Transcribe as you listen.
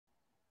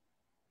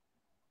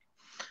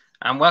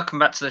And welcome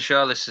back to the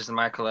show. This is the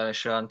Michael Ellis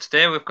Show. And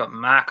today we've got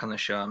Mark on the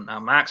show. Now,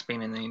 Mark's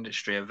been in the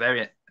industry a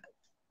very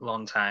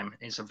long time.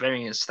 He's a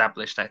very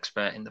established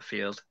expert in the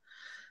field.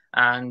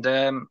 And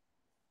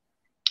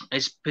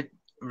he's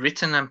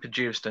written and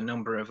produced a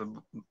number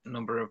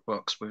of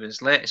books, with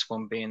his latest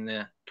one being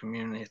the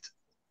community.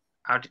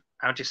 How do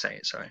you say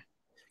it? Sorry.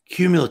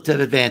 Cumulative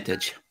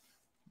advantage.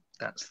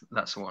 That's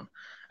the one.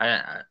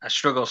 I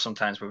struggle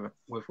sometimes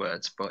with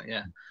words, but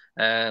yeah.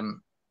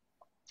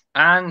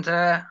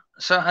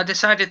 So I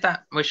decided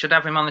that we should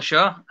have him on the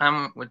show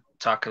and we'd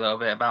talk a little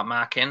bit about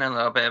marketing and a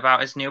little bit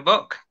about his new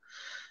book.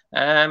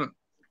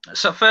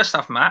 So first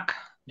off, Mark, do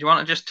you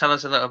want to just tell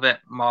us a little bit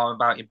more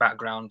about your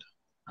background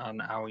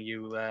and how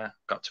you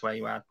got to where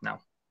you are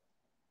now?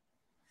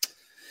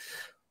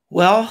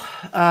 Well,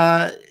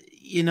 I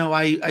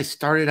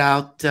started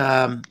out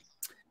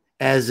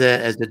as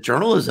a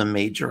journalism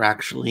major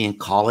actually in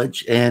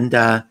college, and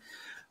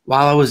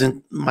while I was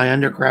in my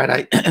undergrad,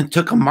 I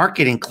took a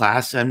marketing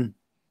class and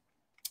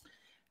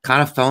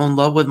kind of fell in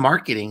love with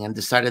marketing and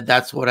decided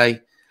that's what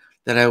I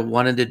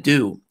wanted to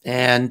do.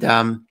 And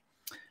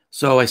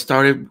so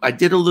I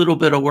did a little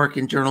bit of work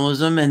in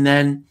journalism, and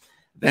then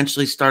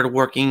eventually started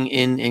working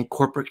in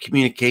corporate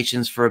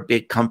communications for a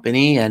big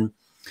company, and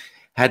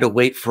had to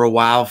wait for a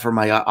while for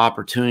my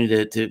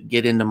opportunity to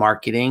get into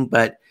marketing,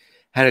 but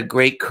had a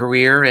great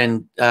career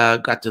and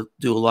got to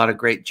do a lot of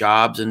great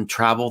jobs and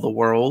travel the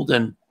world,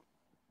 and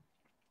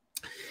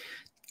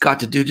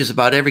got to do just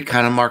about every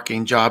kind of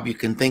marketing job you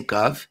can think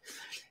of.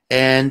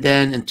 And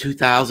then in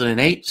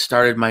 2008,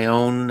 started my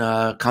own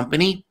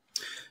company,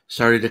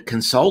 started to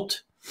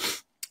consult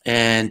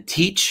and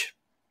teach,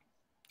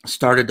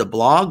 started the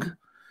blog,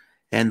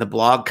 and the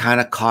blog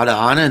kind of caught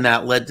on, and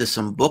that led to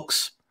some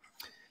books.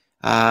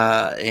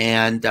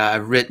 And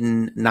I've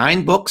written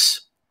 9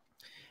 books,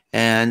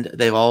 and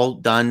they've all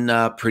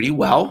done pretty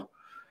well.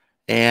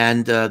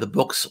 And the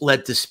books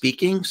led to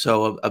speaking.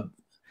 So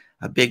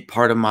a big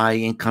part of my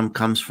income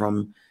comes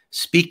from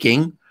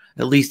speaking,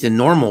 at least in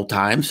normal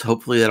times.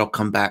 Hopefully that'll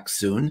come back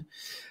soon.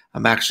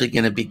 I'm actually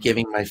going to be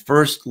giving my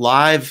first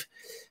live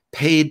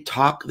paid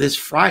talk this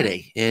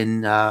Friday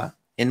in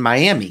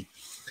Miami.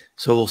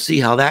 So we'll see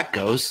how that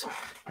goes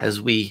as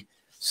we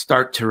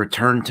start to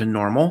return to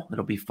normal.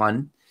 It'll be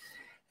fun.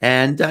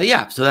 And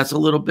so that's a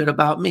little bit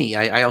about me.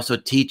 I also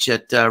teach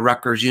at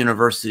Rutgers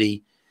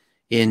University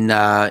in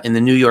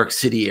the New York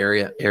City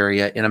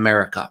area in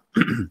America.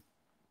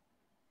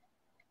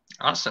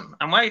 Awesome.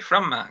 And where are you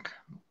from, Mark?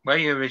 Where are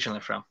you originally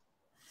from?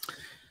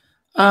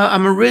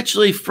 I'm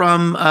originally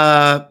from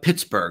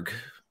Pittsburgh.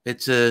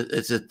 It's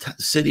a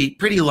city,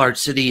 pretty large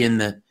city in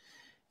the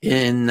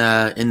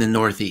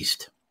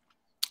Northeast.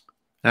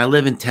 And I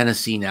live in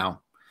Tennessee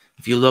now.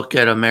 If you look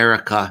at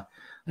America,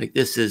 like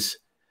this is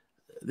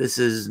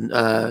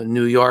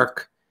New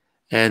York,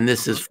 and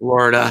this is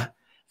Florida,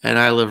 and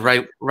I live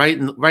right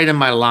in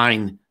my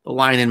line, the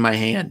line in my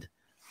hand.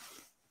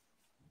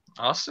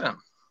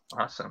 Awesome.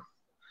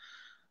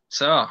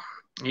 So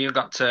you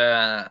got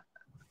to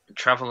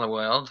travel the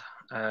world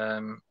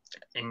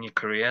in your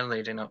career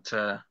leading up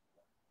to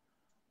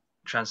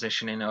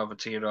transitioning over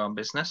to your own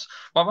business.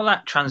 What was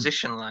that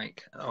transition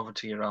like over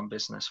to your own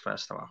business,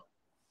 first of all?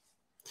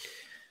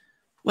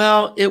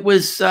 Well, it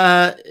was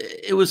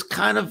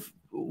kind of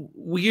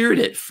weird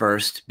at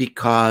first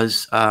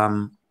because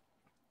one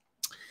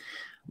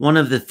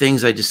of the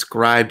things I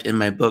described in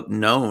my book,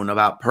 Known,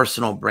 about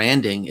personal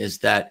branding is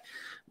that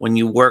when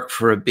you work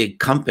for a big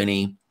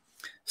company,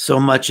 so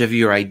much of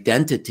your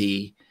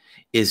identity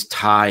is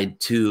tied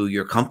to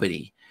your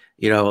company.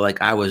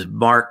 Like I was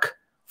Mark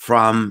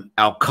from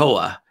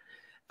Alcoa.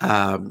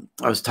 I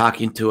was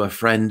talking to a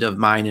friend of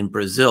mine in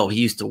Brazil. He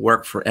used to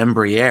work for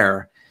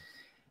Embraer,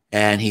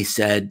 and he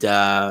said,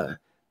 I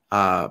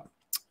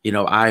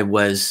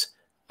was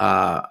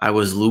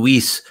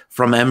Luis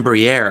from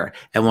Embraer,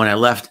 and when I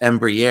left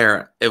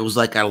Embraer, it was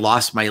like I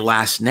lost my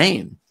last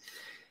name.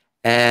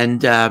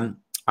 And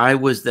I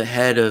was the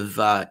head of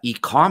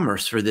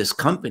e-commerce for this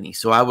company.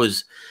 So I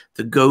was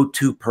the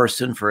go-to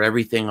person for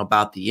everything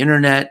about the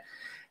internet.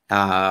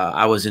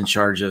 I was in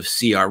charge of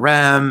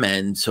CRM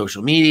and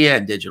social media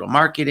and digital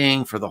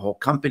marketing for the whole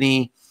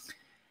company.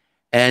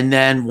 And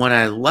then when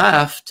I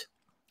left,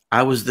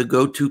 I was the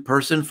go-to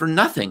person for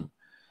nothing.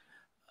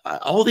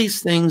 All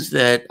these things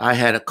that I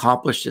had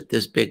accomplished at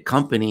this big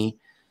company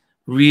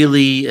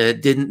really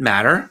didn't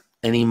matter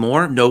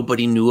anymore.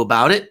 Nobody knew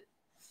about it.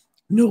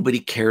 Nobody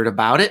cared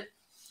about it.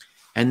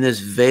 And this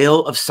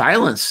veil of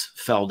silence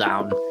fell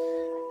down.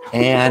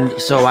 And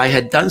so I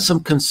had done some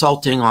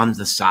consulting on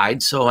the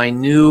side. So I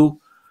knew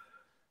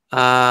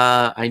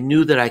that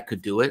I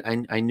could do it.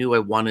 I knew I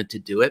wanted to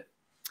do it.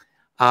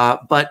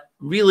 But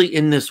really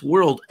in this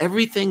world,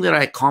 everything that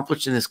I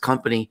accomplished in this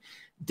company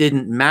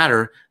didn't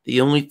matter.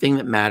 The only thing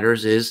that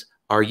matters is,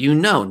 are you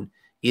known?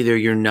 Either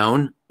you're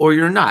known or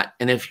you're not.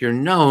 And if you're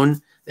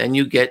known, then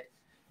you get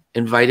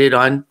invited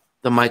on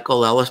the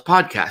Michael Ellis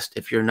podcast.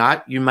 If you're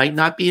not, you might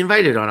not be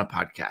invited on a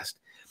podcast.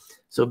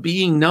 So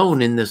being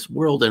known in this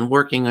world and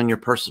working on your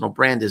personal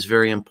brand is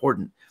very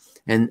important.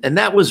 And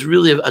that was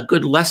really a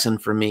good lesson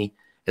for me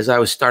as I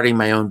was starting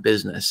my own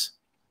business.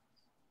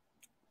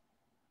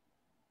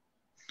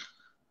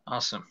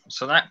 Awesome.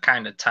 So that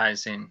kind of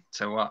ties in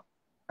to what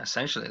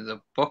essentially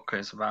the book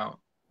is about.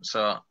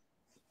 So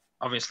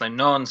obviously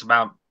known's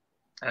about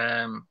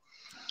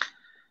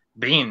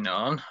being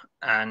known,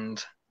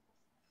 and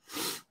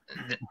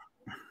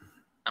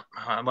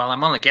well,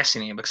 I'm only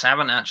guessing here because I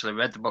haven't actually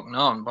read the book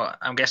Known, but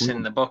I'm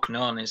guessing the book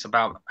Known is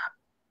about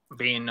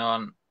being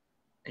known.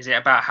 Is it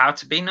about how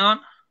to be known?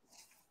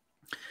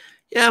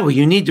 Yeah, well,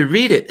 you need to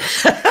read it.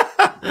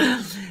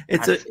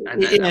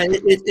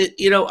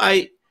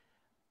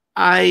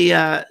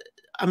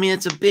 I mean,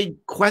 it's a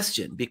big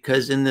question,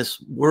 because in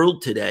this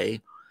world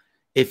today,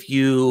 if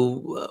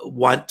you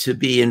want to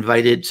be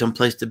invited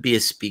someplace to be a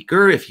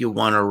speaker, if you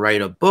want to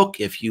write a book,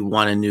 if you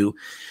want a new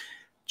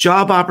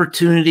job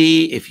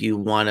opportunity, if you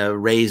want to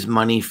raise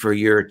money for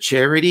your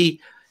charity,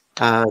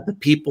 the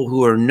people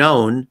who are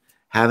known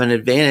have an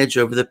advantage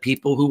over the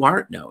people who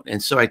aren't known.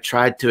 And so I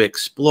tried to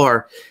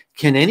explore,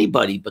 can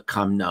anybody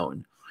become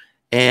known?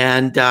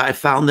 And I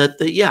found that,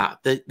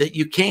 that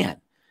you can,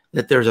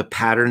 that there's a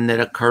pattern that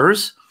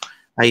occurs.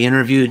 I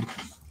interviewed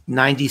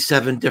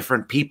 97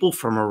 different people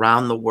from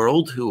around the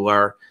world who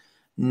are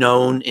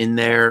known in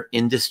their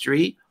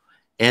industry,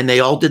 and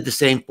they all did the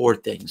same 4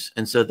 things.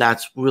 And so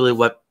that's really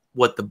what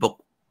the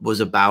book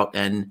was about.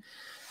 And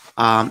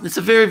it's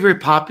a very, very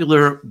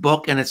popular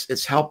book, and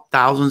it's helped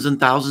thousands and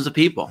thousands of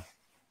people.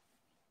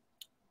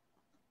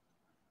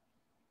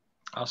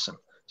 Awesome.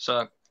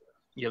 So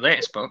your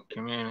latest book,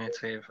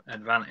 Community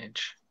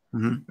Advantage.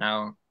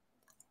 Now,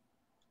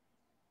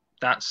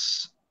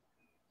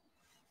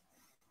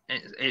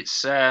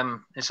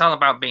 it's all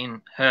about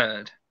being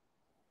heard,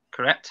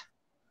 correct?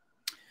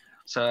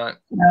 So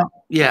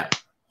yeah.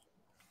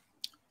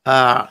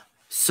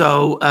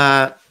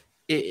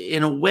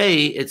 In a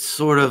way, it's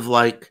sort of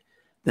like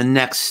the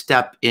next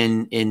step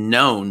in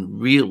known.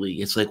 Really,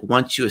 it's like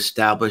once you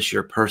establish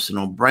your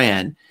personal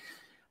brand,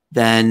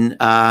 then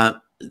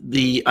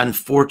the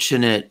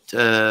unfortunate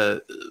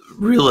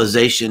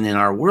realization in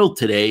our world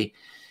today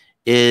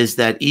is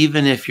that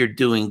even if you're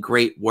doing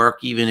great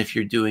work, even if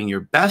you're doing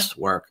your best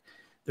work,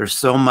 there's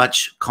so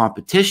much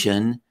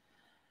competition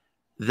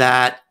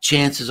that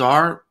chances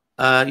are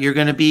you're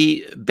going to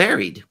be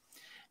buried.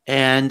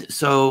 And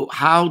so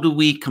how do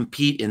we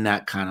compete in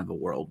that kind of a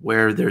world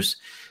where there's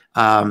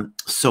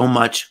so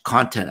much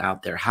content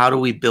out there? How do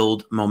we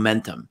build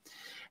momentum?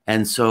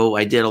 And so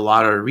I did a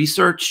lot of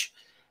research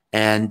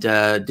and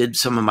did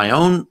some of my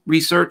own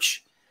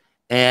research,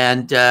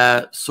 and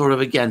sort of,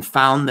 again,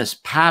 found this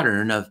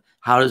pattern of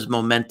how does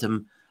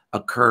momentum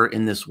occur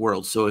in this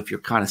world. So if you're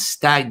kind of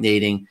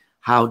stagnating,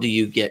 how do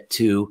you get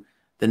to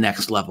the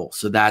next level?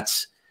 So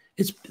it's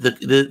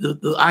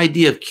the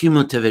idea of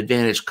cumulative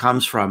advantage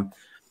comes from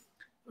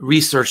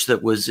research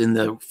that was in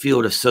the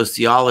field of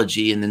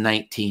sociology in the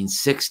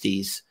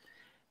 1960s.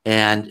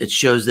 And it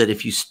shows that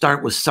if you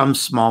start with some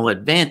small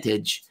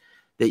advantage,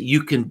 that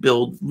you can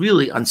build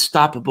really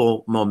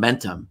unstoppable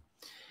momentum.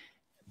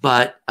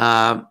 But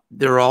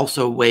there are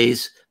also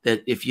ways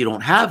that if you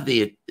don't have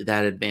that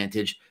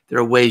advantage, there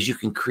are ways you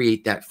can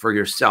create that for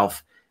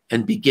yourself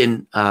and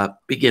begin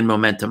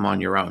momentum on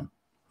your own.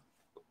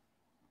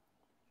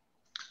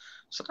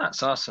 So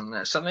that's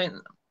awesome. So I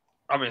mean,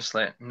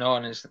 obviously,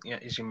 Known is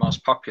your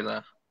most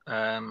popular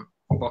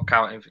book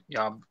out of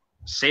your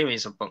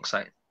series of books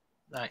that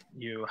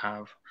you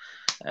have.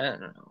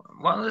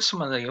 What are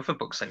some of the other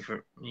books that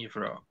you've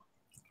wrote?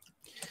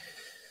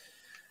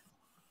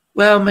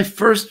 Well, my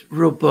first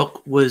real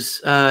book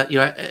was,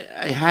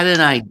 I had an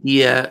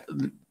idea.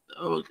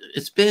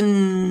 It's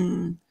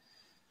been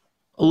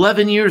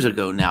 11 years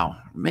ago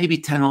now, maybe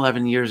 10,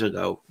 11 years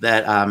ago,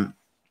 that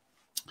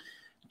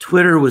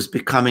Twitter was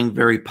becoming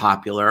very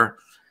popular.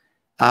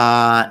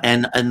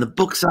 And the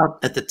books out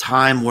at the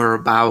time were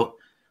about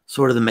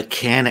sort of the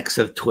mechanics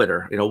of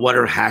Twitter, what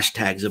are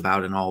hashtags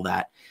about and all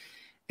that.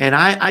 And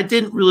I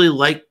didn't really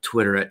like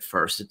Twitter at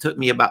first. It took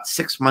me about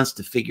 6 months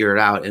to figure it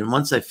out. And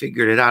once I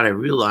figured it out, I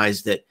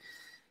realized that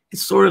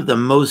it's sort of the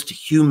most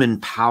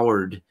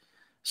human-powered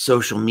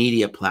social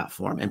media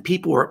platform. And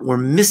people were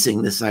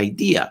missing this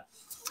idea.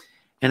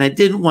 And I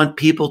didn't want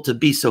people to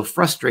be so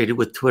frustrated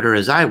with Twitter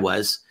as I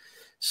was.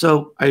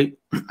 So I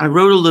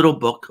wrote a little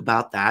book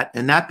about that,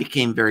 and that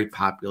became very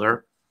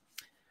popular.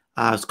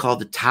 It's called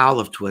The Tao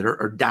of Twitter,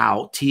 or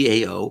Tao,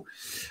 T-A-O,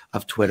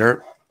 of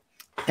Twitter.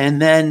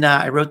 And then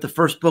I wrote the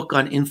first book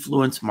on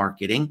influence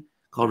marketing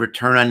called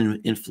Return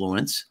on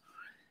Influence.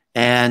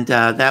 And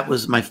that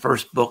was my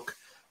first book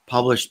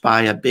published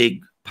by a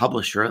big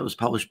publisher. It was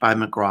published by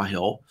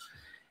McGraw-Hill.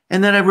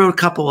 And then I wrote a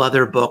couple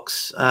other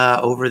books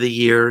over the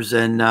years.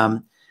 And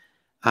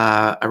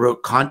I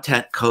wrote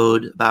Content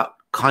Code about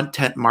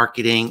content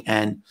marketing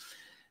and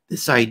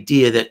this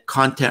idea that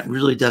content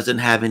really doesn't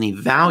have any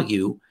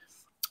value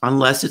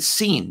unless it's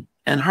seen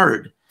and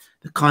heard.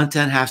 The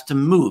content has to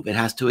move. It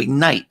has to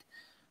ignite.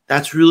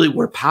 That's really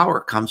where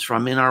power comes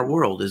from in our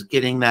world, is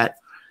getting that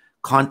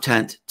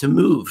content to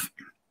move.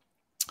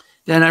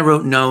 Then I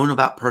wrote Known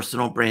about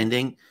personal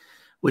branding,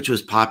 which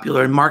was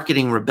popular, and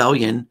Marketing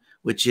Rebellion,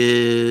 which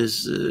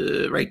is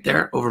right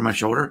there over my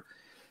shoulder,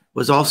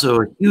 was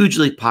also a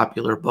hugely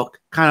popular book,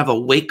 kind of a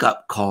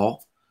wake-up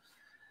call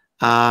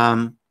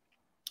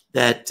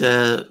that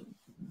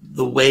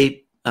the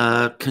way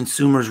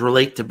consumers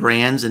relate to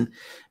brands and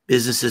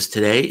businesses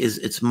today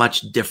it's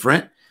much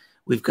different.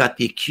 We've got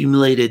the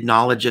accumulated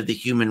knowledge of the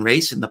human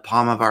race in the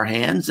palm of our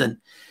hands, and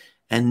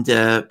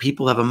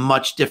people have a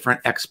much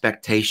different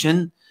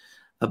expectation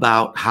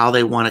about how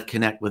they want to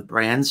connect with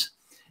brands.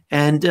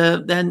 And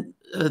then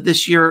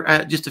this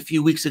year, just a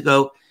few weeks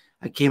ago,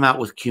 I came out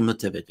with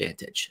Cumulative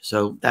Advantage.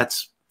 So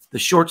that's the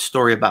short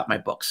story about my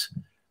books.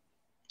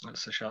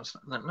 That's a short.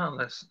 No,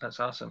 that's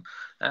awesome.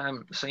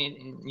 So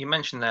you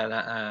mentioned there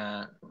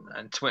that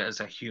Twitter is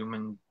a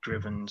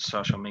human-driven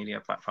social media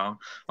platform.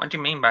 What do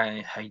you mean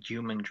by a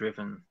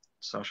human-driven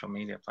social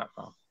media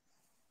platform?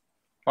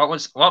 What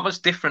was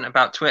different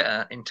about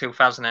Twitter in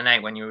 2008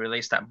 when you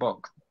released that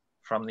book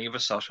from the other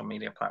social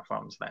media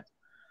platforms then?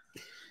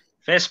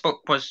 Facebook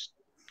was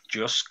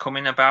just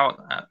coming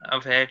about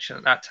of age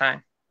at that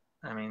time.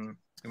 I mean,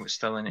 it was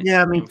still in its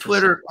infancy.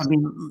 Twitter,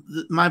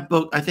 my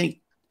book, I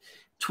think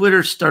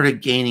Twitter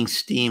started gaining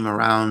steam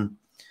around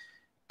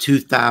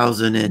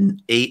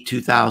 2008,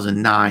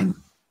 2009.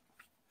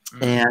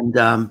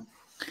 And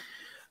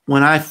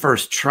when I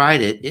first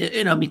tried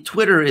it,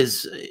 Twitter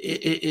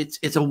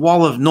it's a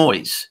wall of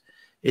noise.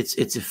 It's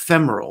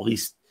ephemeral.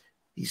 These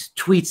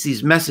tweets,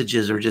 these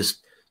messages are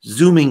just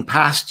zooming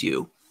past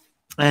you.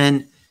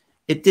 And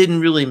it didn't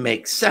really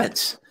make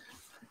sense.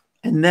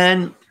 And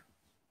then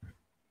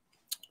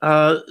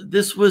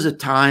this was a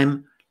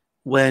time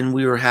when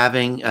we were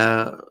having,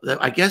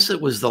 I guess it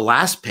was the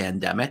last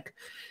pandemic.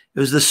 It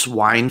was the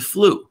swine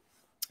flu.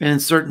 And in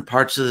certain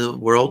parts of the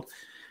world,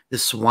 the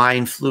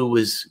swine flu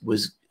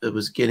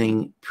was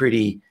getting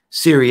pretty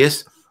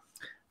serious.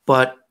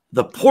 But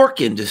the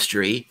pork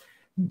industry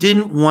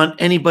didn't want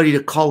anybody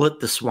to call it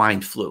the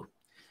swine flu.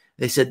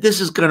 They said,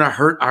 this is going to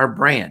hurt our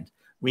brand.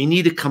 We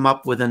need to come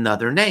up with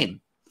another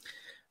name.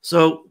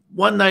 So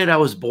one night I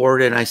was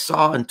bored and I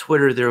saw on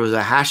Twitter there was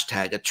a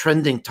hashtag, a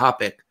trending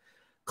topic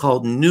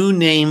called New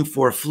Name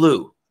for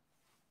Flu.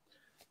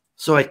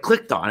 So I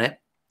clicked on it,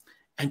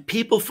 and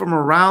people from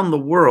around the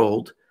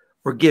world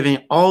were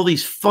giving all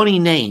these funny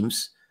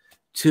names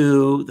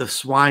to the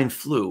swine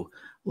flu,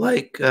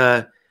 like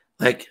the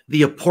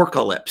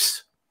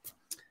apocalypse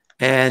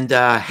and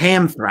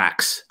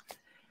hamthrax.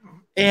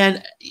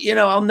 And,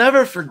 I'll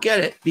never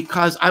forget it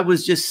because I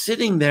was just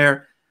sitting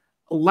there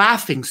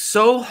laughing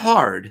so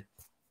hard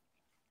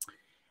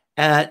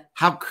at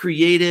how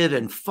creative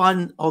and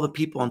fun all the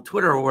people on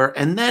Twitter were.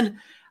 And then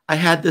I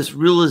had this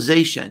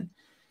realization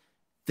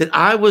that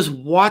I was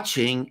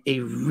watching a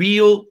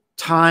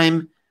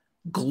real-time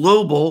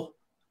global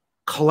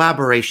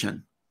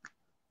collaboration.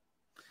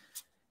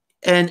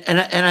 And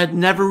I'd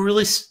never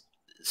really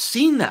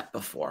seen that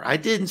before. I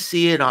didn't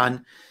see it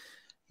on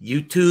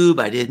YouTube.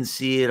 I didn't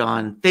see it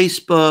on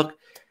Facebook.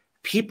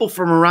 People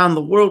from around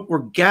the world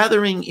were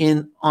gathering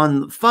in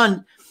on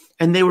fun,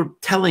 and they were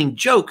telling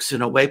jokes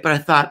in a way. But I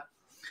thought,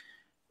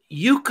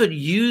 you could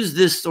use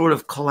this sort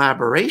of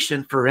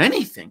collaboration for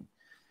anything.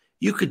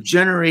 You could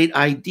generate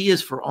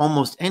ideas for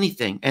almost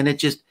anything. And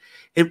it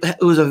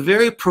was a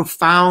very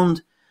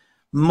profound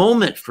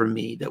moment for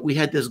me that we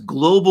had this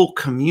global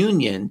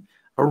communion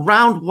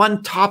around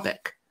one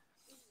topic,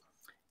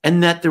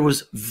 and that there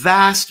was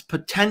vast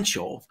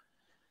potential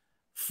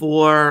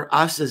for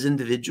us as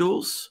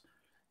individuals,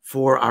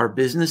 for our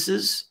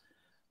businesses,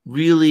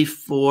 really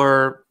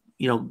for,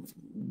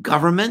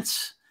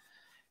 governments.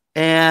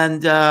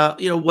 And,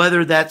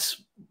 whether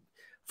that's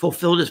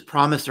fulfilled as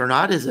promised or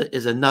not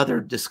is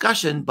another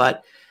discussion.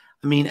 But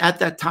I mean, at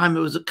that time, it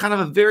was a kind of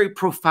a very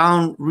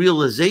profound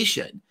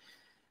realization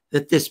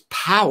that this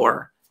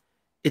power,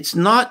 it's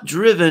not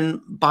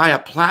driven by a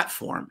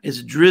platform,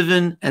 it's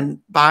driven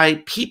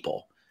by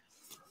people.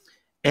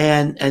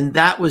 And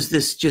that was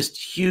this just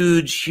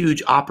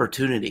huge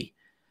opportunity.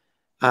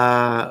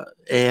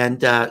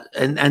 And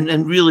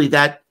really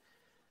that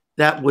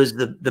was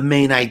the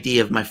main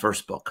idea of my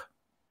first book.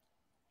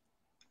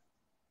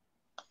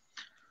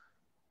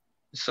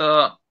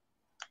 So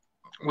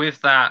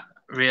with that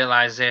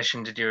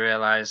realization, did you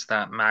realize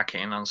that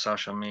marketing on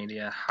social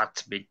media had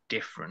to be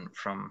different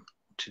from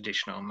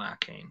traditional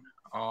marketing,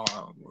 or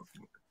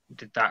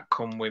did that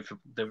come with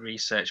the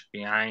research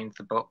behind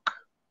the book?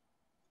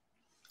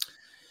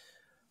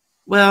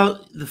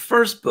 Well, the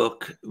first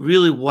book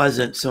really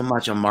wasn't so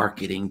much a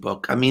marketing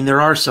book. I mean, there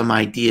are some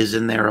ideas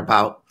in there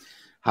about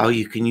how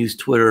you can use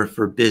Twitter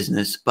for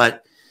business.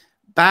 But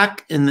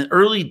back in the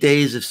early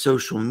days of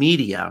social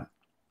media,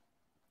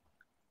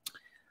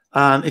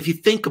 if you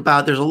think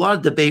about, there's a lot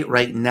of debate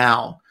right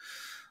now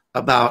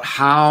about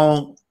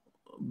how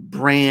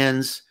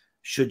brands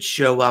should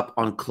show up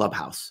on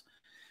Clubhouse.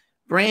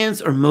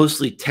 Brands are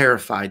mostly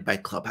terrified by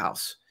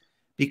Clubhouse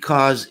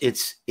because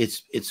it's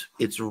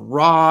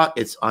raw,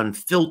 it's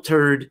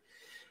unfiltered.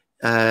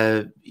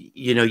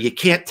 You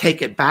can't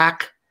take it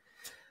back.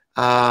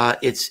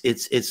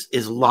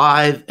 It's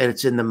live and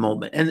it's in the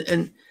moment.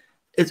 And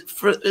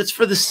it's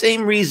for the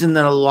same reason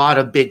that a lot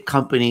of big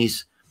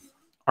companies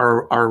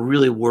are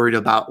really worried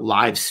about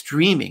live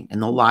streaming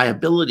and the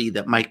liability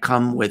that might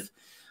come with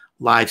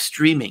live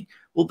streaming.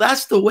 Well,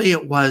 that's the way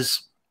it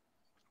was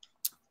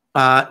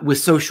with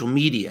social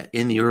media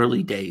in the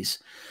early days.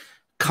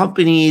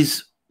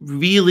 Companies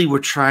really were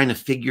trying to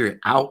figure it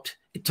out.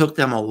 It took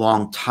them a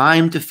long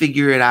time to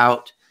figure it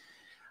out.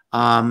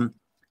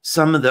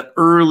 Some of the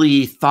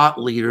early thought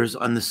leaders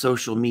on the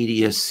social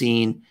media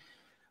scene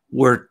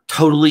were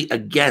totally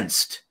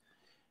against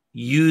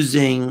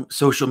using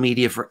social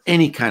media for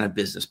any kind of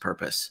business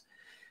purpose.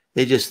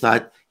 They just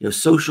thought,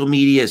 social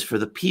media is for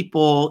the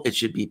people. It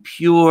should be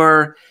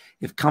pure.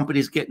 If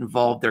companies get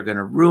involved, they're going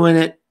to ruin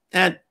it.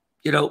 And,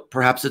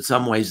 perhaps in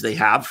some ways they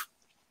have.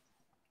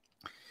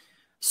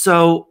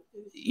 So,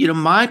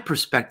 my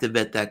perspective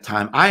at that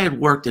time, I had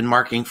worked in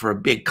marketing for a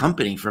big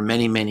company for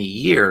many, many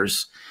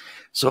years.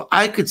 So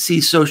I could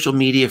see social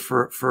media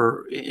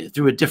through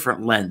a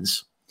different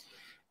lens.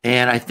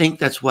 And I think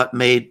that's what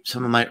made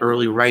some of my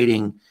early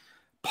writing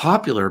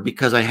popular,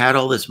 because I had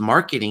all this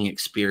marketing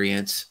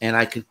experience and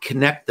I could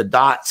connect the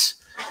dots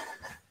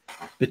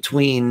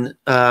between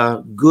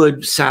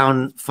good,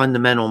 sound,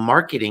 fundamental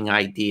marketing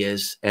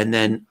ideas and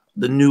then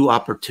the new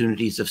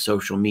opportunities of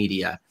social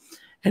media.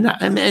 And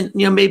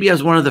maybe I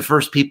was one of the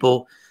first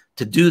people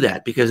to do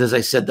that, because as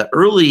I said, the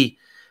early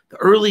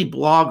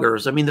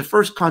bloggers, the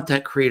first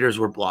content creators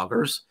were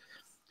bloggers,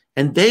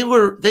 and they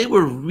were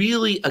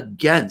really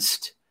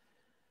against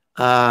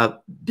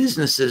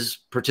businesses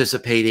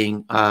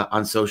participating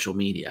on social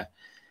media.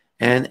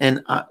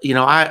 And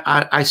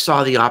I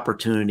saw the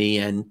opportunity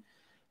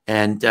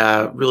and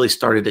really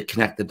started to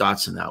connect the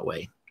dots in that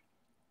way.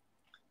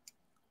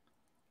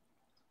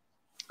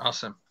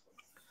 Awesome.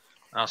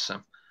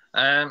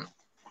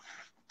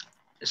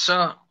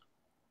 So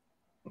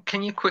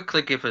can you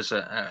quickly give us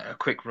a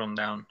quick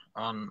rundown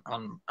on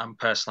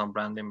personal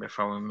branding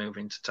before we move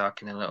into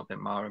talking a little bit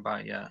more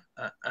about your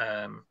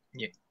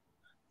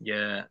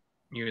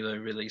newly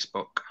released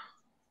book?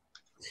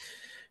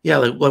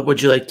 Yeah, what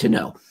would you like to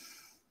know?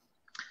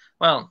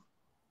 Well,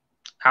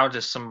 how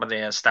does somebody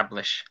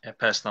establish a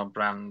personal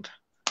brand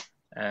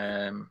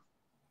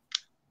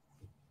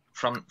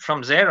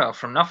from zero,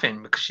 from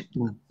nothing? Because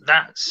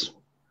that's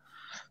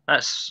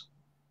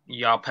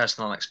your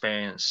personal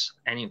experience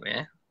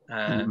anyway.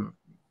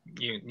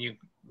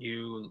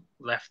 You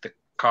left the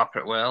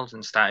corporate world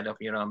and started up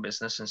your own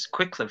business and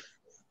quickly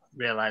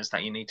realized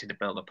that you needed to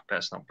build up a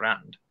personal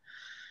brand.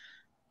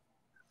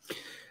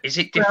 Is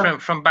it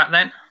different from back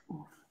then?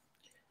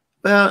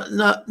 Well,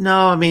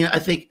 no. I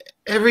think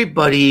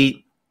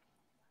everybody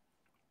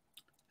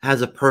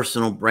has a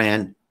personal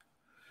brand,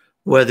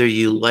 whether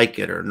you like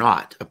it or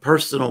not. A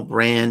personal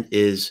brand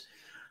is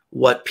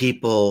what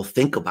people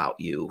think about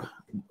you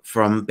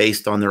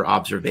based on their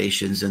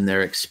observations and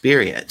their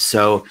experience.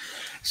 So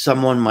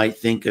someone might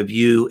think of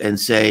you and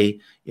say,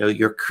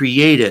 you're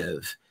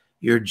creative,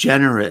 you're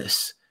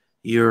generous,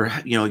 you're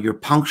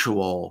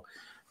punctual,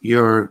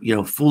 you're,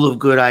 full of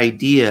good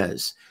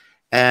ideas.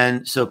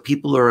 And so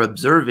people are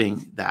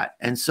observing that.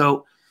 And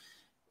so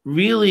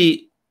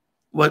really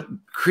what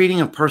creating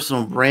a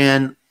personal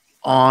brand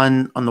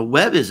on the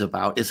web is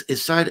about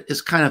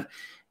is kind of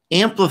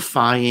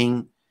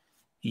amplifying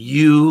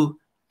you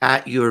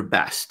at your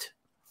best.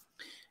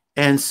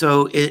 And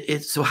so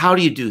so how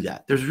do you do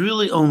that? There's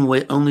really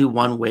only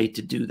one way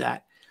to do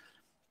that.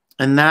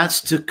 And that's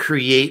to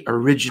create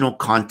original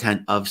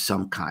content of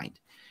some kind.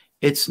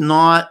 It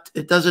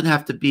doesn't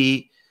have to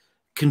be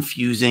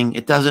confusing.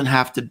 It doesn't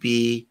have to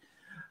be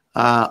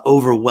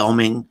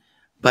overwhelming,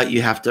 but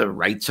you have to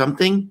write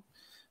something.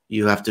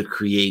 You have to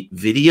create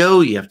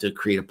video. You have to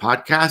create a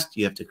podcast.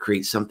 You have to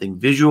create something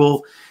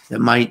visual that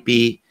might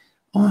be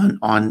on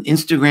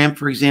Instagram,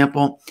 for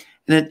example.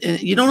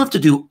 And you don't have to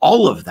do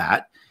all of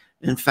that.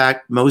 In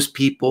fact, most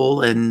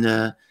people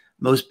and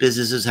most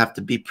businesses have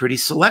to be pretty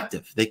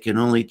selective. They can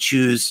only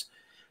choose,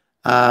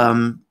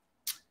 one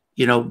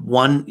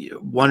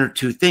or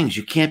two things.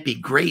 You can't be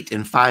great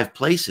in 5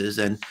 places,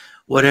 and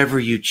whatever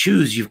you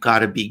choose, you've got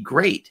to be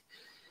great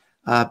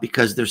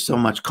because there's so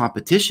much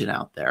competition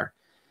out there.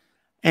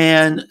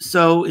 And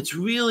so it's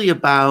really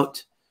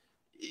about,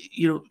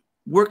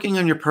 working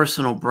on your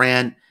personal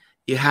brand.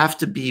 You have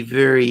to be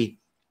very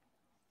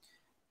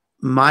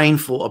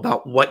mindful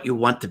about what you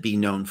want to be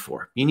known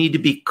for. You need to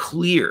be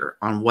clear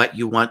on what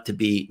you want to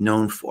be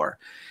known for.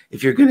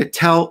 If you're going to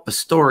tell a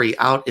story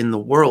out in the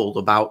world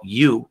about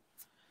you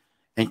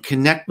and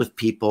connect with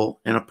people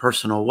in a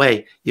personal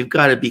way, you've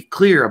got to be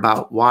clear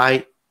about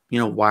why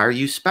are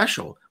you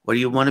special? What do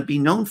you want to be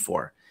known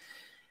for?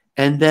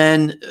 And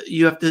then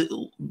you have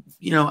to,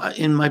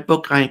 in my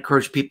book, I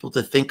encourage people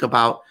to think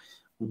about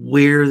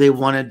where they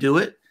want to do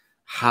it,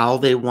 how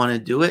they want to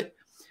do it,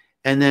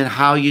 and then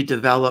how you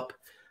develop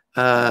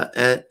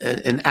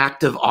an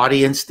active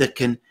audience that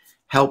can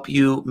help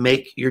you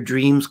make your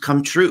dreams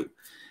come true.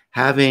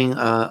 Having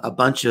a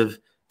bunch of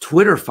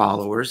Twitter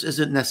followers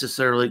isn't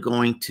necessarily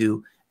going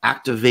to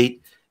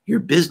activate your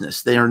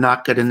business. They are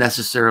not going to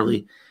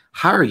necessarily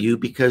hire you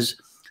because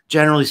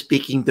generally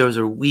speaking, those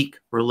are weak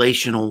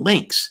relational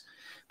links.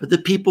 But the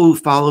people who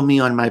follow me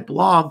on my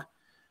blog,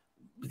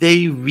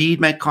 they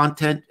read my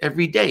content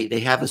every day.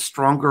 They have a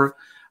stronger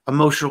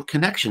emotional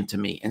connection to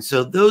me. And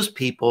so those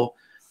people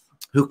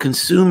who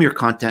consume your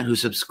content, who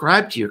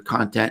subscribe to your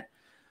content,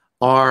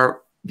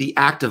 are the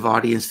active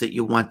audience that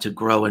you want to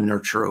grow and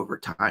nurture over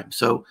time.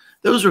 So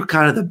those are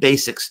kind of the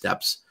basic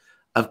steps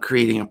of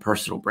creating a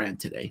personal brand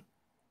today.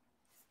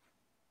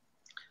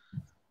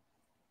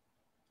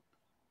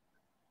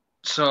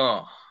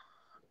 So,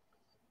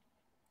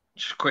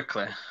 just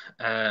quickly,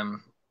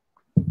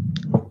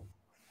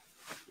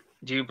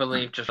 do you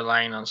believe just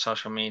relying on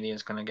social media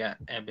is going to get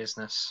a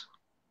business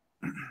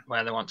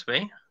where they want to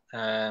be?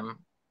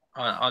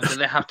 Or do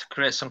they have to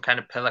create some kind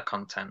of pillar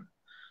content?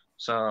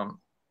 So,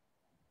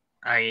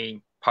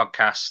 i.e.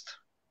 podcast,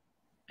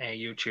 a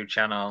YouTube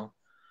channel,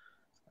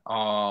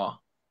 or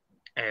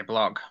a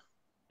blog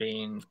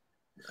being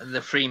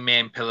the three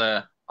main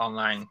pillar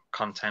online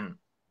content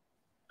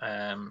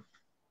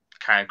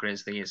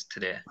categories they use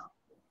today?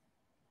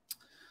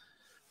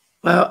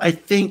 Well, I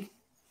think,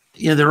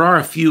 there are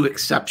a few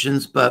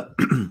exceptions, but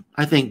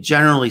I think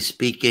generally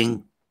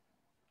speaking,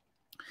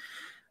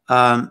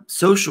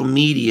 social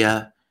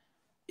media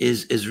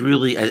is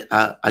really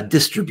a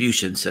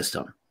distribution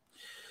system.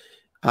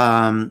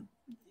 I'll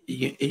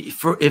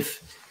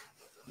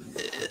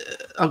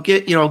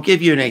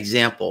give you an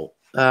example.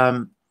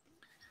 That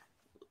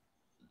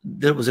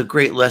was a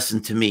great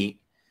lesson to me.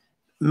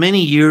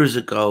 Many years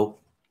ago,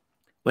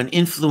 when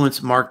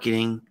influence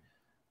marketing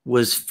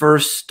was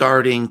first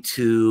starting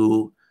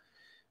to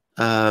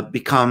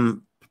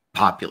become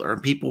popular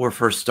and people were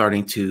first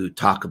starting to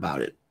talk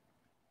about it,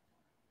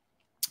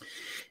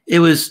 it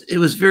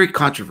was very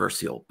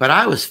controversial, but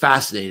I was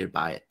fascinated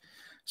by it.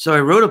 So I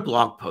wrote a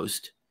blog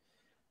post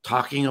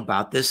talking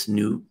about this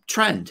new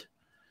trend.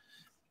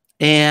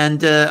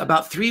 And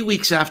about 3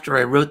 weeks after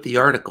I wrote the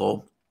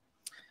article,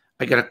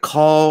 I got a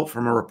call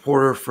from a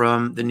reporter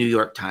from the New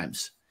York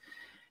Times.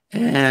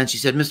 And she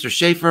said, "Mr.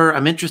 Schaefer,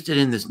 I'm interested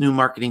in this new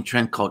marketing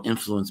trend called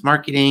influence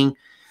marketing.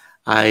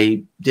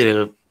 I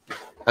did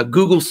a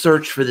Google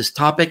search for this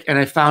topic and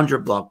I found your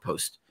blog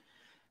post.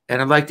 And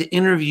I'd like to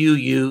interview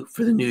you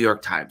for the New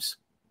York Times.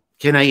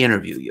 Can I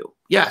interview you?"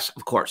 Yes,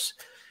 of course.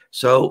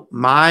 So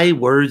my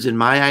words and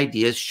my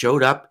ideas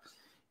showed up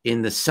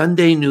in the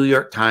Sunday New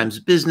York Times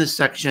business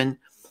section.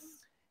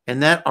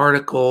 And that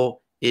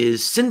article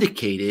is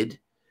syndicated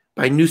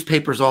by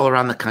newspapers all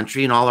around the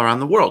country and all around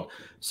the world.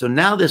 So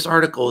now this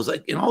article is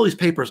like in all these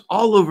papers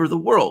all over the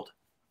world.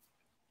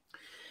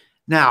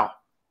 Now,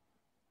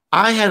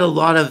 I had a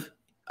lot of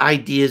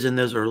ideas in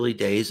those early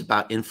days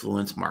about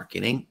influence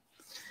marketing.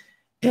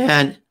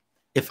 And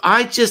if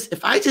I just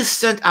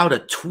sent out a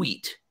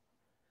tweet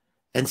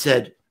and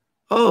said,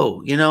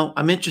 "Oh,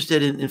 I'm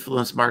interested in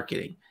influence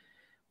marketing,"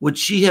 would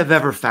she have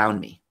ever found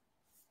me?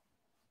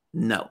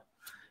 No.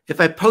 If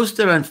I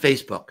posted on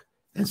Facebook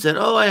and said,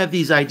 "Oh, I have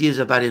these ideas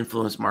about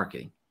influence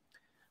marketing,"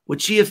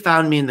 would she have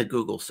found me in the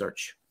Google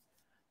search?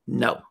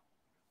 No.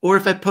 Or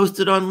if I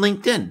posted on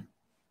LinkedIn?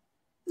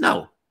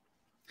 No.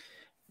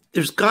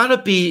 There's got to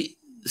be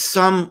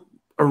some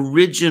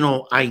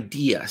original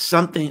idea,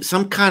 some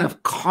kind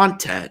of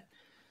content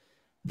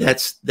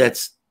that's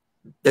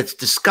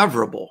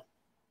discoverable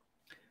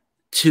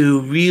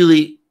to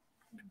really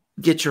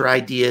get your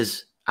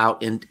ideas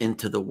out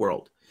into the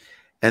world.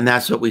 And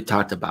that's what we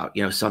talked about,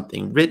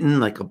 something written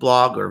like a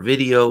blog or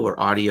video or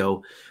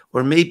audio,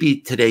 or maybe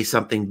today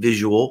something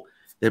visual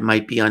that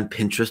might be on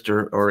Pinterest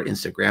or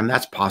Instagram.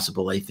 That's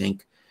possible, I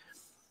think.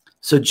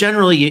 So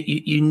generally,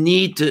 you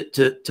need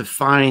to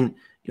find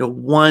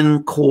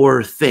one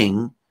core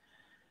thing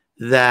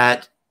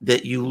that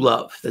you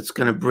love, that's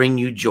going to bring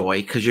you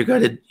joy, because you're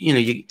going to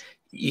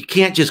you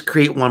can't just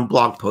create one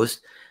blog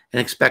post and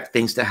expect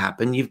things to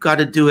happen. You've got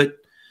to do it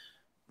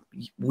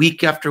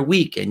week after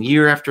week and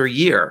year after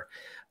year.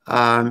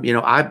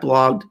 I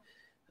blogged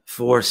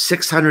for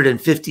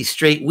 650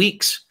 straight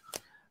weeks.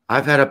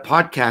 I've had a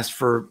podcast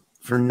for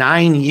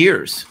 9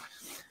 years.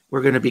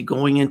 We're going to be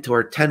going into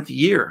our 10th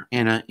year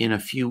in a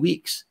few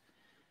weeks.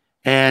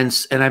 And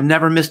I've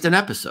never missed an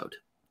episode.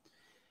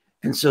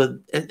 And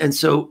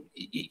so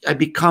I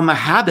become a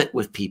habit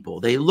with people.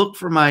 They look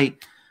for my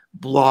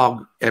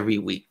blog every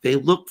week. They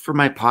look for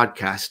my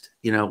podcast,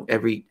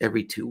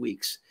 every 2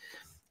 weeks.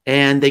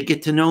 And they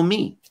get to know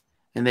me,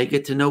 and they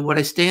get to know what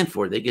I stand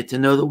for. They get to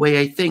know the way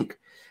I think.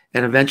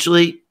 And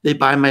eventually they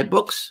buy my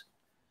books.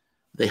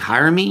 They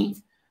hire me.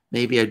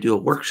 Maybe I do a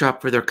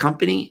workshop for their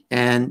company,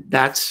 and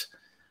that's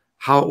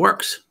how it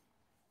works.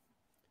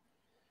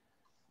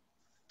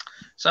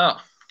 So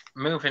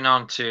moving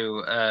on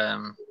to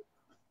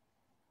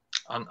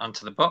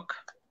onto the book.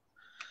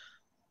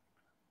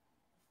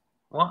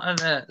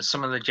 What are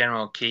some of the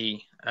general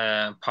key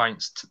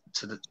points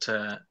to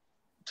the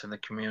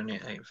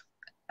cumulative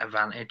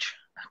advantage?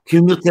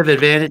 Cumulative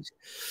advantage.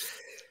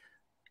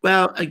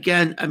 Well,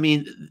 again, I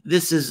mean,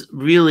 this is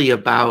really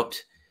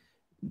about,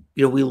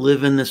 we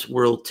live in this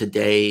world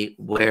today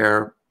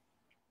where,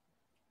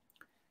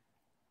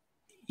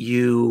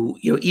 you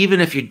know,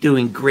 even if you're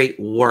doing great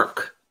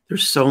work,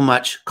 there's so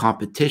much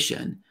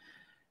competition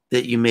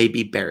that you may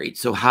be buried.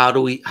 So how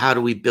do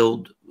we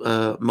build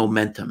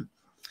momentum?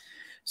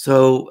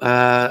 So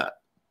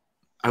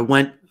I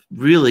went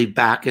really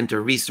back into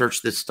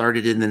research that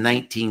started in the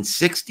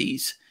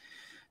 1960s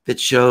that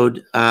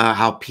showed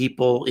how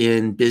people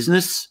in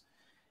business,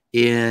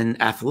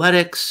 in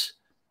athletics,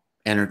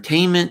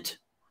 entertainment,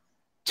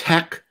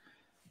 tech,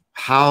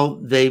 how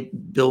they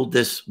build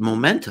this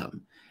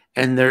momentum.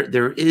 And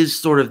there is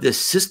sort of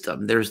this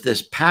system, there's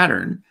this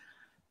pattern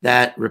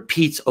that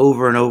repeats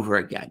over and over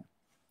again.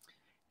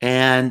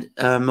 And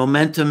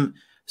momentum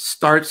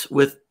starts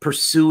with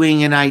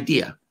pursuing an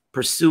idea,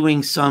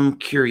 pursuing some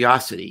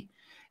curiosity.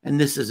 And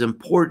this is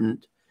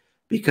important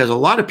because a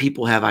lot of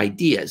people have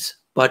ideas,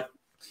 but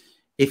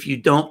if you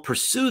don't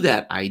pursue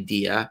that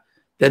idea,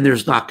 then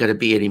there's not going to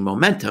be any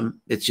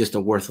momentum. It's just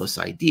a worthless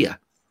idea.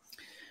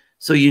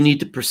 So you need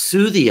to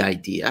pursue the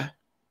idea.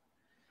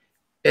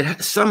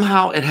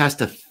 Somehow it has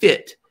to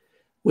fit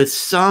with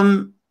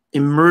some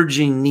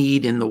emerging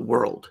need in the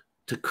world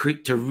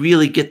to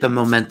really get the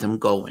momentum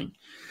going.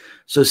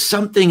 So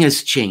something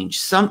has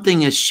changed,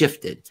 something has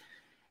shifted.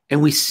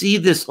 And we see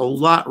this a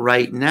lot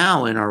right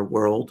now in our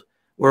world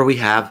where we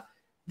have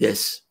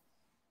this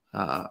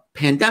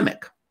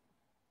pandemic.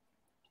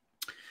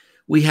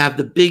 We have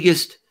the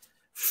biggest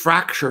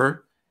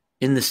fracture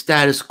in the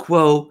status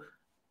quo,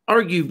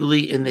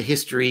 arguably in the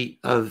history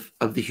of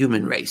the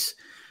human race,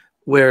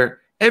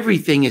 where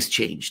everything has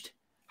changed.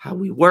 How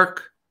we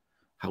work,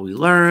 how we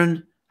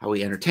learn, how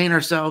we entertain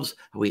ourselves,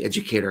 how we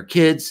educate our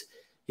kids,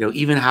 you know,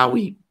 even how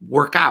we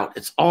work out.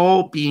 It's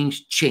all being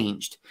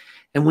changed.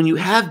 And when you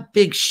have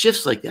big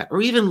shifts like that,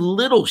 or even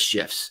little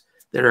shifts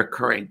that are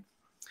occurring,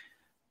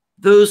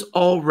 those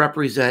all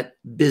represent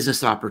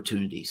business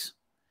opportunities.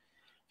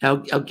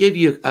 Now, I'll give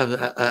you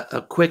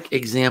a quick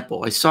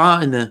example. I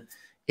saw in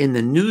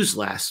the news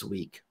last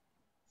week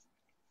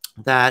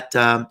that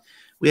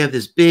we have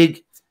this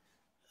big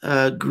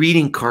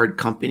greeting card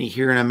company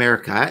here in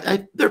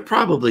America. They're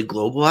probably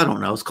global. I don't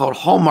know. It's called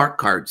Hallmark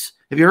cards.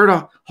 Have you heard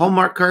of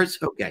Hallmark cards?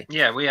 Okay.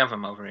 Yeah, we have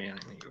them over here in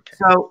the UK.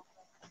 So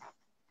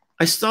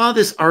I saw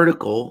this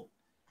article.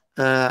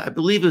 I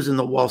believe it was in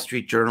the Wall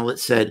Street Journal. It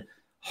said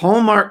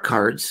Hallmark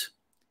cards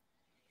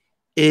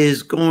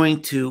is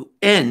going to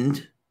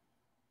end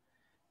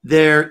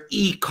their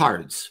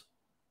e-cards.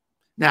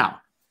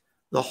 Now,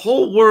 the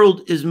whole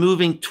world is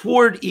moving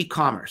toward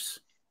e-commerce.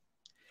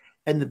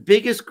 And the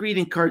biggest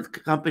greeting card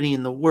company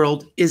in the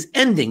world is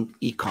ending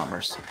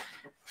e-commerce.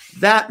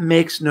 That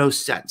makes no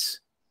sense.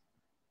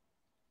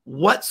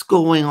 What's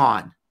going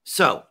on?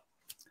 So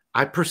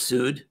I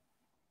pursued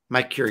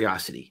my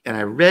curiosity and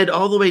I read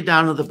all the way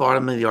down to the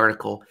bottom of the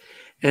article.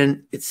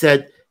 And it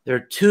said there are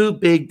two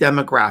big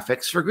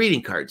demographics for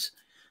greeting cards.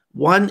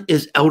 One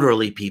is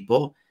elderly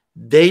people.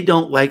 They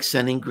don't like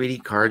sending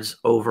greeting cards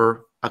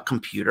over a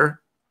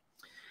computer.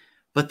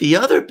 But the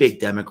other big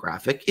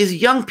demographic is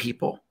young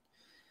people.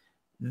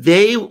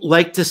 They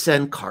like to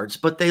send cards,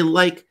 but they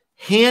like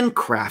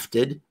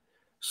handcrafted,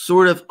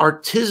 sort of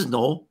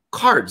artisanal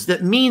cards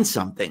that mean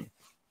something.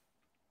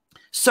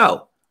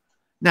 So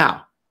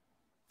now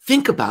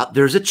think about,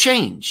 there's a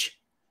change.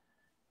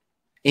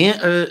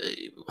 And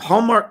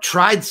Hallmark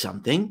tried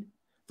something.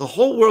 The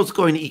whole world's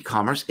going to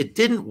e-commerce. It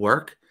didn't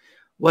work.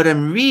 What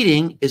I'm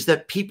reading is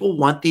that people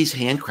want these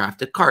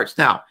handcrafted cards.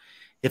 Now,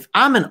 if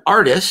I'm an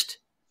artist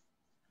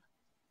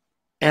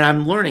and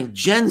I'm learning,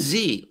 Gen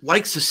Z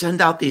likes to send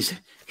out these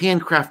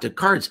handcrafted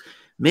cards,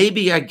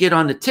 maybe I get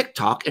onto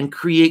TikTok and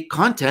create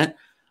content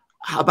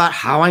about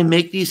how I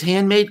make these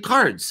handmade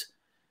cards.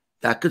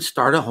 That could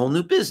start a whole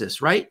new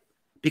business, right?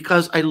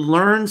 Because I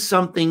learned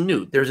something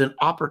new. There's an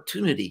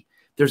opportunity.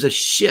 There's a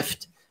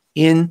shift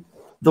in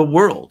the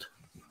world.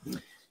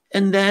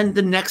 And then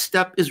the next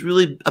step is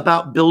really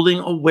about building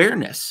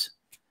awareness.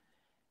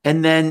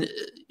 And then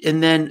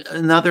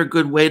another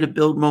good way to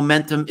build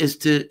momentum is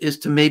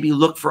to maybe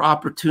look for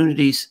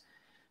opportunities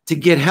to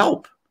get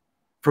help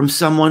from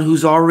someone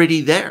who's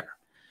already there,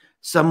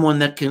 someone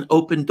that can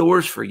open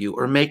doors for you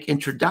or make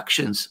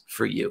introductions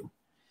for you.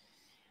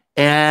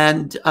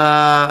 And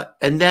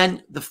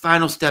then the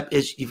final step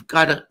is you've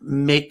got to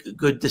make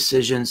good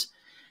decisions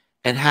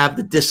and have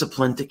the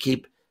discipline to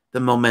keep the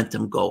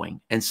momentum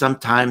going. And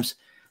sometimes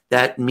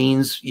that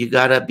means you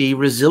got to be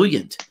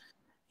resilient.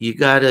 You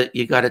got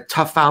to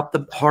tough out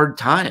the hard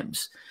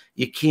times.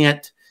 You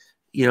can't,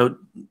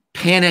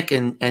 panic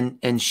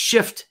and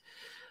shift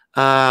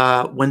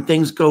when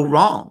things go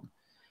wrong.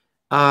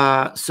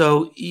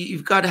 So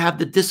you've got to have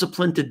the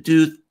discipline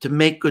to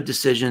make good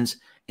decisions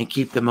and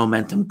keep the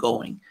momentum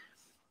going.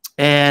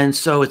 And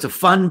so it's a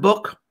fun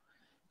book.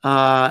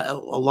 A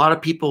lot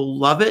of people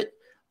love it.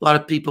 A lot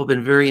of people have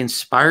been very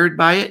inspired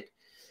by it.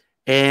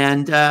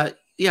 And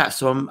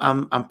so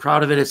I'm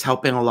proud of it. It's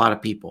helping a lot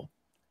of people.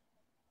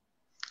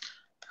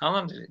 How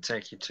long did it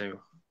take you to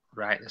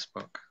write this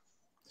book?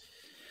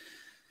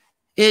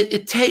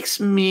 It takes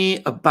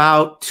me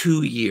about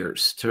 2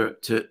 years to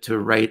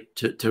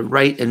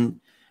write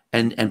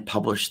and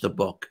publish the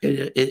book.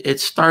 It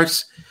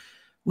starts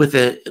with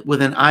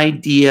an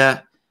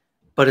idea,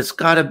 but it's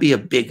got to be a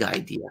big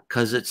idea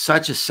because it's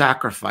such a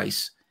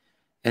sacrifice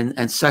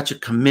and such a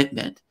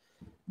commitment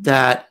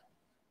that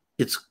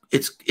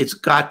it's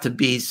got to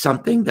be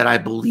something that I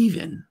believe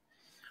in.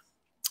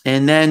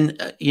 And then,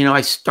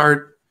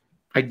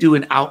 I do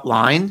an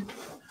outline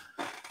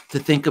to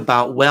think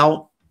about,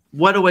 well,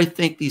 what do I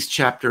think these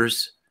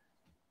chapters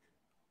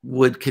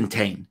would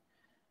contain?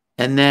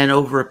 And then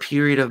over a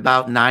period of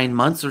about 9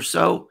 months or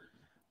so,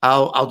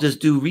 I'll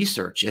just do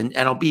research and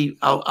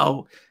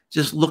I'll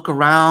just look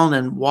around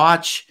and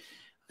watch,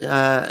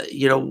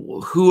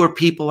 who are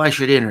people I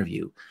should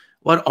interview,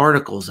 what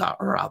articles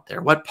are out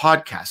there, what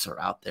podcasts are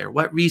out there,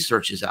 what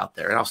research is out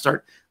there. And I'll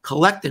start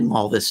collecting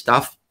all this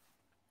stuff.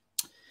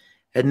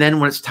 And then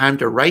when it's time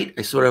to write,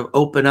 I sort of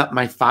open up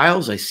my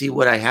files, I see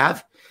what I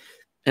have,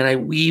 and I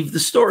weave the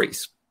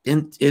stories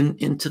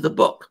into the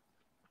book.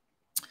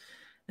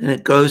 And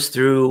it goes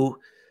through,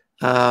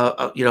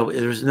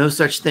 there's no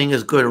such thing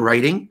as good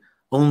writing,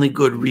 only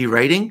good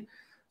rewriting.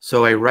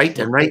 So I write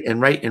and write and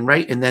write and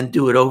write and then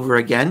do it over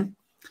again.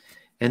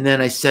 And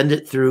then I send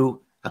it through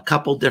a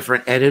couple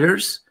different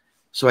editors.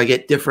 So I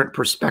get different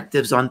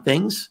perspectives on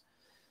things.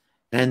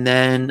 And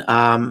then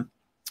I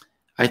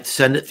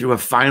send it through a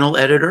final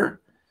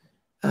editor,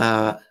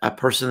 a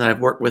person that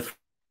I've worked with.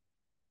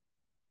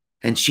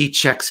 And she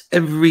checks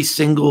every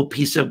single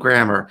piece of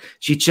grammar.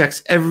 She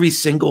checks every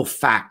single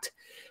fact.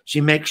 She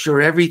makes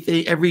sure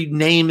every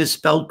name is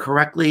spelled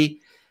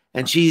correctly.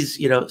 And she's,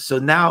 so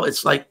now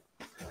it's like,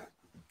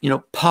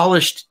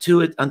 polished to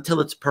it until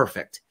it's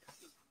perfect.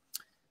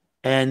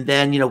 And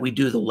then, we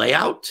do the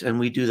layout and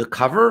we do the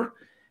cover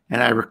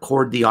and I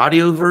record the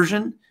audio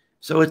version.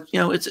 So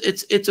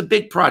it's a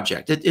big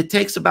project. It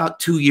takes about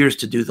 2 years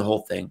to do the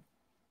whole thing.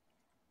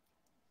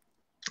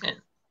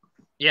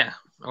 Yeah.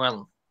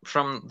 Well,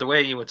 from the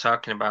way you were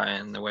talking about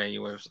it and the way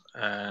you were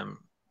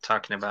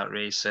talking about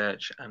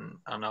research and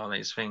all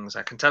these things,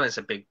 I can tell it's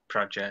a big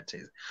project.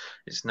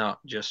 It's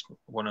not just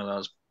one of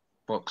those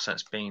books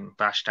that's been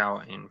bashed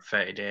out in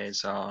 30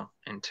 days or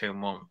in 2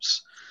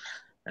 months.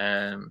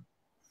 2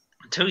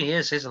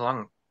 years is a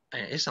long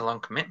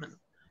commitment.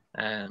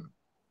 Yeah,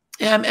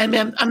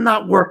 and I'm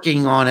not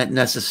working on it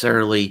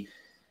necessarily,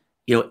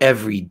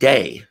 every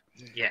day.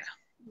 Yeah.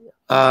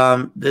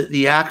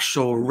 The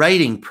actual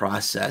writing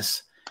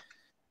process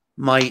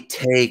might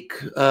take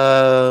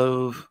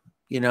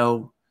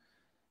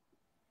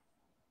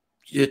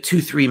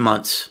 2-3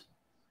 months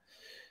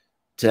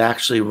to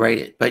actually write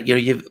it. But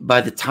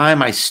by the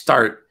time I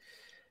start,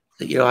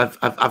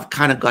 I've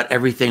kind of got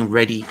everything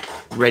ready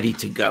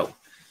to go,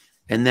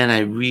 and then I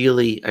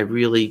really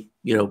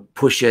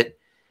push it,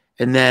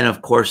 and then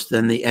of course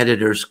then the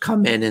editors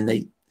come in and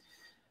they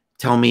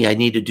tell me I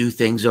need to do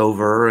things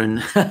over,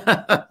 and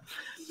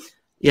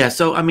yeah.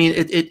 So I mean,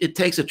 it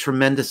takes a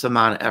tremendous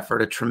amount of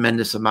effort, a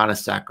tremendous amount of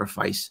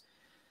sacrifice.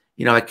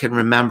 I can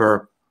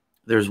remember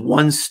there's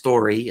one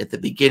story at the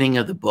beginning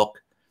of the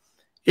book.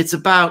 It's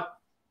about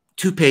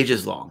 2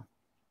 pages long,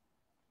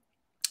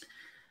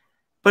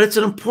 but it's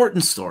an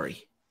important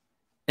story.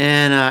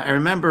 And I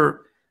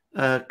remember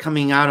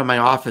coming out of my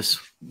office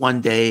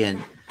one day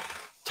and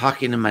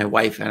talking to my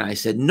wife, and I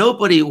said,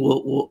 nobody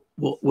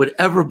would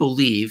ever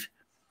believe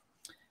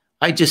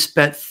I just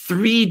spent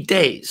 3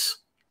 days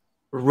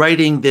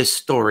writing this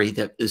story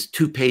that is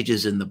 2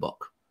 pages in the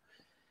book.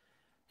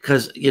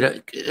 Because,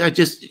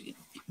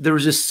 there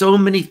was just so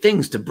many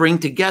things to bring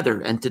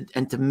together and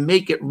to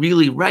make it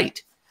really right.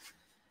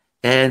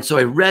 And so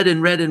I read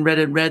and read and read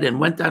and read and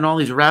went down all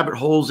these rabbit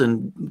holes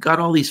and got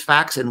all these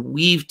facts and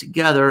weaved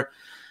together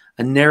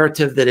a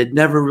narrative that had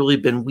never really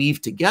been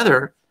weaved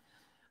together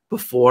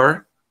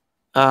before.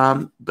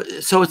 But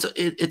so it's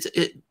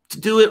to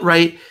do it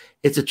right,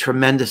 it's a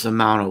tremendous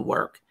amount of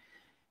work.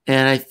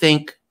 And I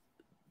think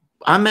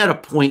I'm at a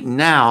point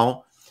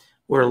now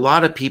where a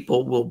lot of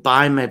people will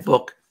buy my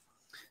book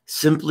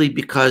simply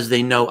because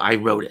they know I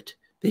wrote it.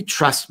 They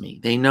trust me.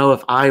 They know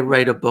if I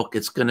write a book,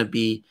 it's going to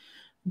be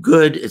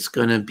good. It's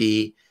going to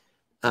be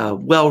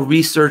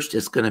well-researched.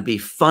 It's going to be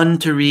fun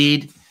to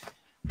read.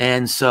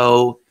 And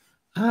so,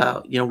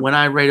 when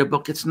I write a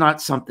book, it's not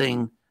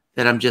something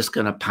that I'm just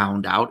going to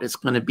pound out. It's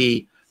going to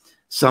be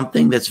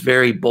something that's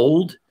very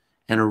bold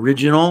and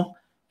original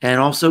and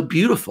also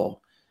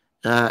beautiful.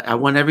 I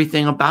want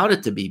everything about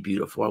it to be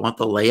beautiful. I want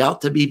the layout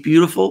to be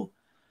beautiful.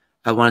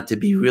 I want it to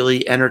be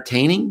really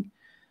entertaining.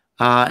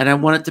 And I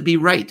want it to be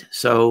right.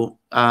 So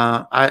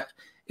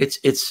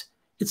it's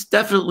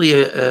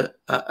definitely a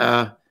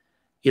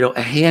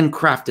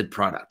handcrafted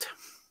product.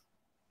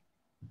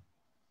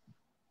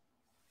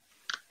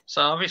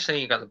 So obviously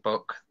you got the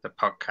book, the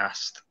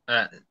podcast,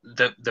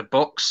 the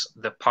books,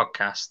 the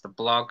podcast, the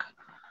blog.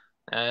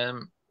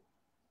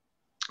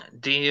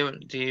 Do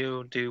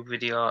you do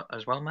video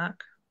as well,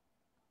 Mark?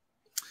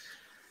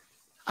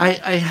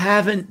 I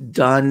haven't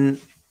done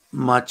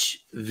much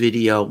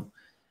video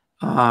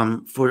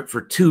for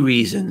 2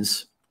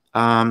 reasons.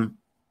 One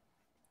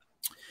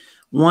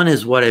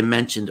is what I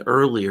mentioned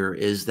earlier,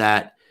 is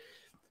that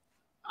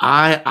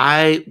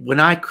when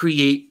I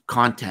create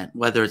content,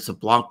 whether it's a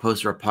blog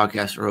post or a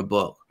podcast or a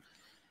book,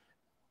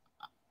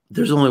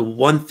 there's only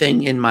one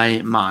thing in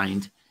my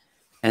mind,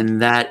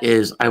 and that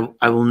is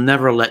I will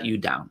never let you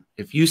down.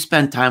 If you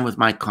spend time with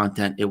my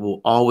content, it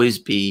will always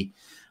be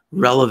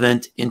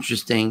relevant,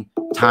 interesting,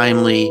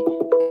 timely,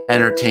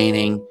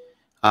 entertaining.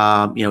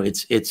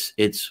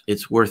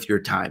 It's worth your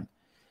time.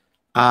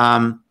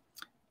 And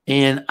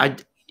I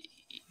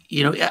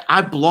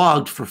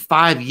blogged for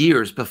 5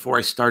 years before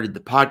I started the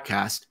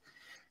podcast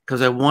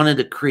because I wanted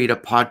to create a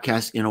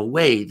podcast in a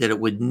way that it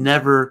would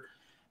never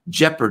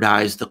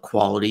jeopardize the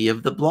quality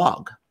of the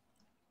blog.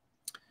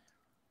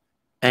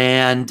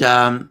 And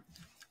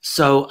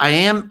so I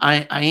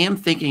am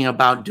thinking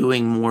about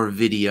doing more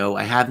video.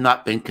 I have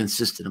not been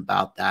consistent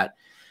about that.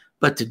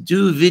 But to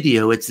do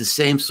video, it's the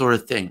same sort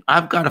of thing.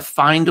 I've got to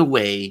find a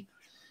way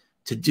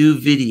to do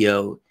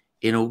video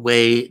in a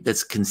way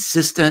that's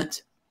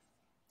consistent,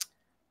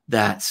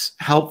 that's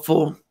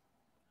helpful,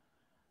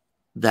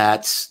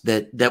 that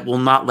will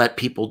not let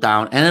people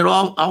down. And it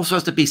also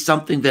has to be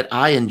something that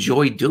I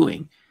enjoy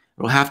doing.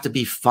 It'll have to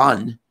be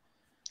fun.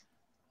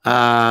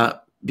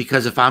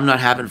 Because if I'm not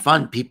having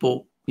fun,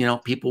 people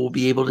will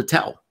be able to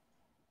tell.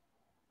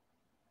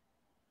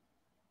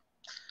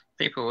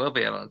 People will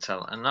be able to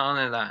tell. And not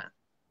only that,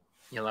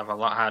 you'll have a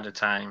lot harder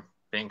time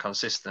being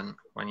consistent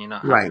when you're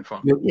not having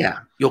fun.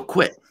 You'll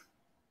quit.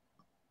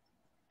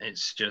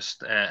 It's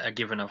just a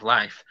given of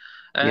life.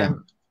 Yeah.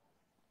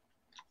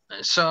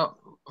 So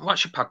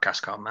what's your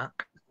podcast called,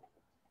 Mark?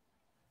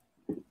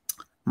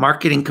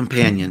 Marketing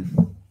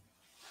Companion.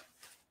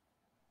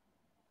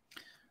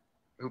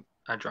 Oop,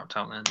 I dropped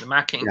out then. The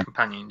Marketing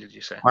Companion, did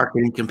you say?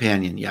 Marketing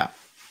Companion, yeah.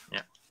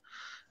 Yeah.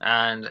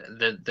 And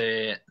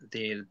the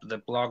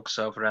blogs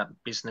over at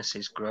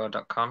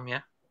businessesgrow.com,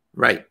 yeah?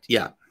 Right,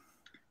 yeah.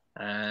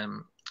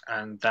 And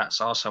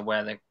that's also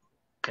where they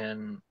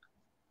can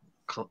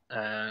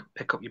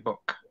pick up your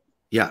book.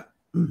 Yeah.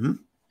 Mm-hmm.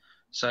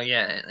 So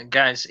yeah,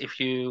 guys, if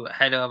you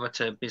head over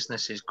to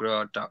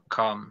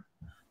businessesgrow.com,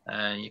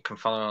 you can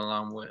follow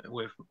along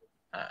with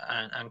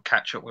and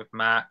catch up with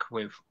Mark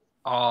with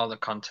all the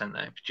content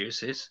that he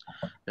produces.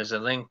 There's a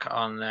link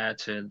on there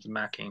to the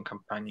Marketing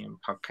Companion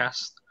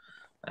podcast,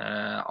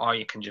 or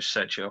you can just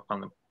search it up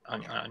on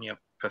your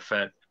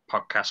preferred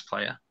podcast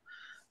player.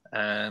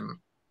 And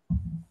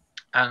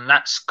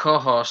that's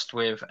co-host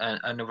with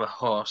another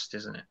host,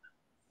 isn't it?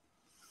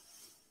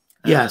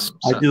 Yes,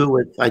 I do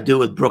it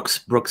with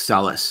Brooks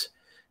Sellis.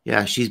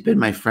 Yeah, she's been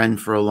my friend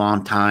for a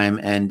long time,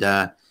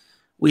 and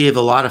we have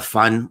a lot of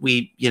fun.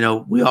 We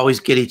always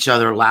get each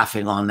other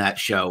laughing on that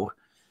show,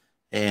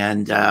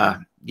 and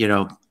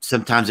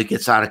sometimes it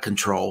gets out of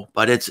control,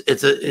 but it's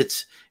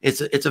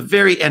a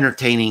very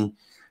entertaining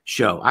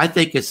show. I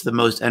think it's the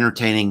most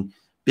entertaining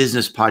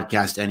business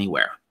podcast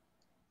anywhere.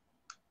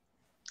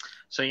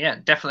 So yeah,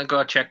 definitely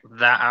go check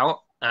that out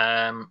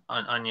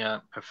on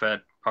your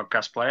preferred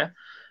podcast player.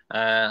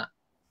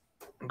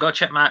 Go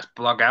check Mark's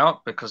blog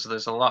out because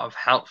there's a lot of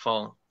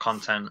helpful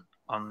content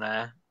on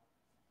there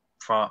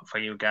for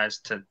you guys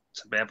to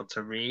be able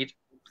to read,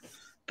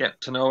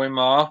 get to know him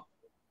more,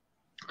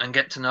 and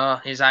get to know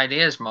his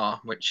ideas more,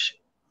 which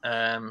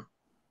the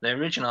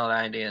original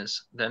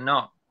ideas, they're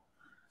not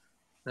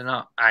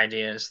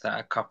ideas that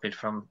are copied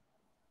from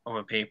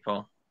other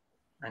people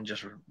and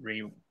just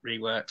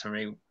reworked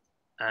and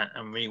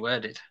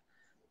reworded.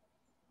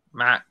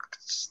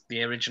 Mark's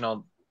the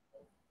original,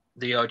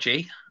 the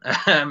OG,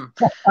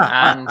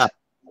 and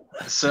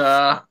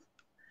so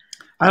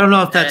I don't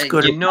know if that's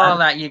good.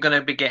 That you're going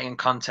to be getting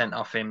content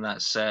off him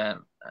that's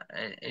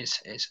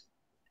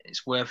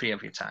it's worthy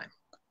of your time.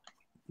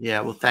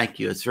 Yeah, well, thank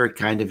you. It's very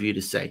kind of you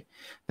to say.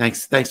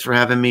 Thanks for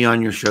having me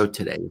on your show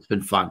today. It's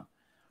been fun.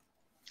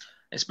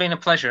 It's been a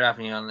pleasure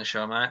having you on the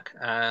show, Mark.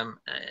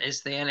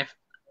 Is there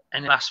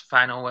any last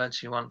final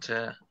words you want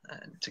to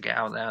get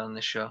out there on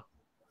this show?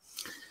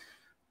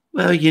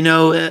 Well,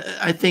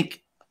 I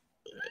think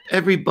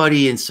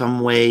everybody in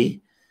some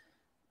way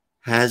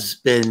has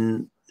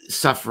been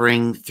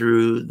suffering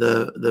through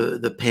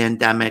the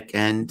pandemic,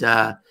 and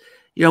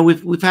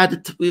we've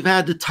had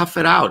to tough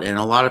it out, and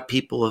a lot of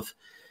people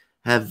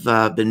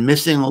have been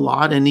missing a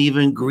lot and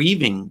even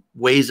grieving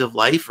ways of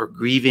life or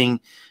grieving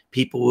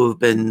people who have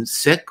been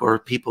sick or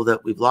people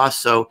that we've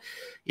lost. So,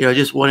 I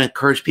just want to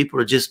encourage people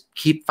to just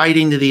keep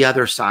fighting to the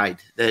other side.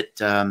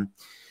 That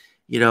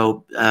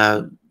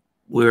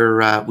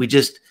we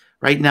just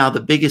right now the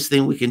biggest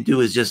thing we can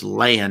do is just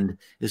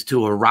is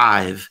to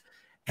arrive,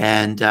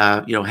 and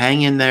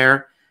hang in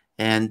there,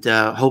 and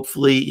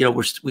hopefully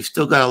we've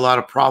still got a lot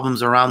of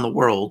problems around the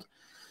world,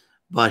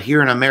 but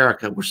here in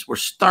America we're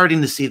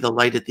starting to see the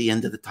light at the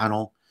end of the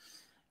tunnel,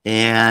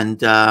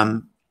 and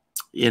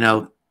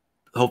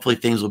hopefully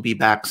things will be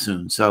back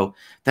soon. So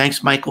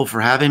thanks, Michael,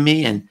 for having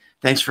me, and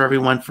thanks for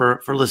everyone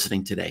for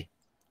listening today.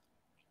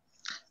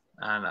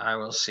 And I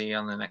will see you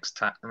on the next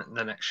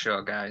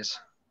show, guys.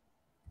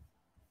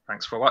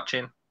 Thanks for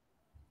watching.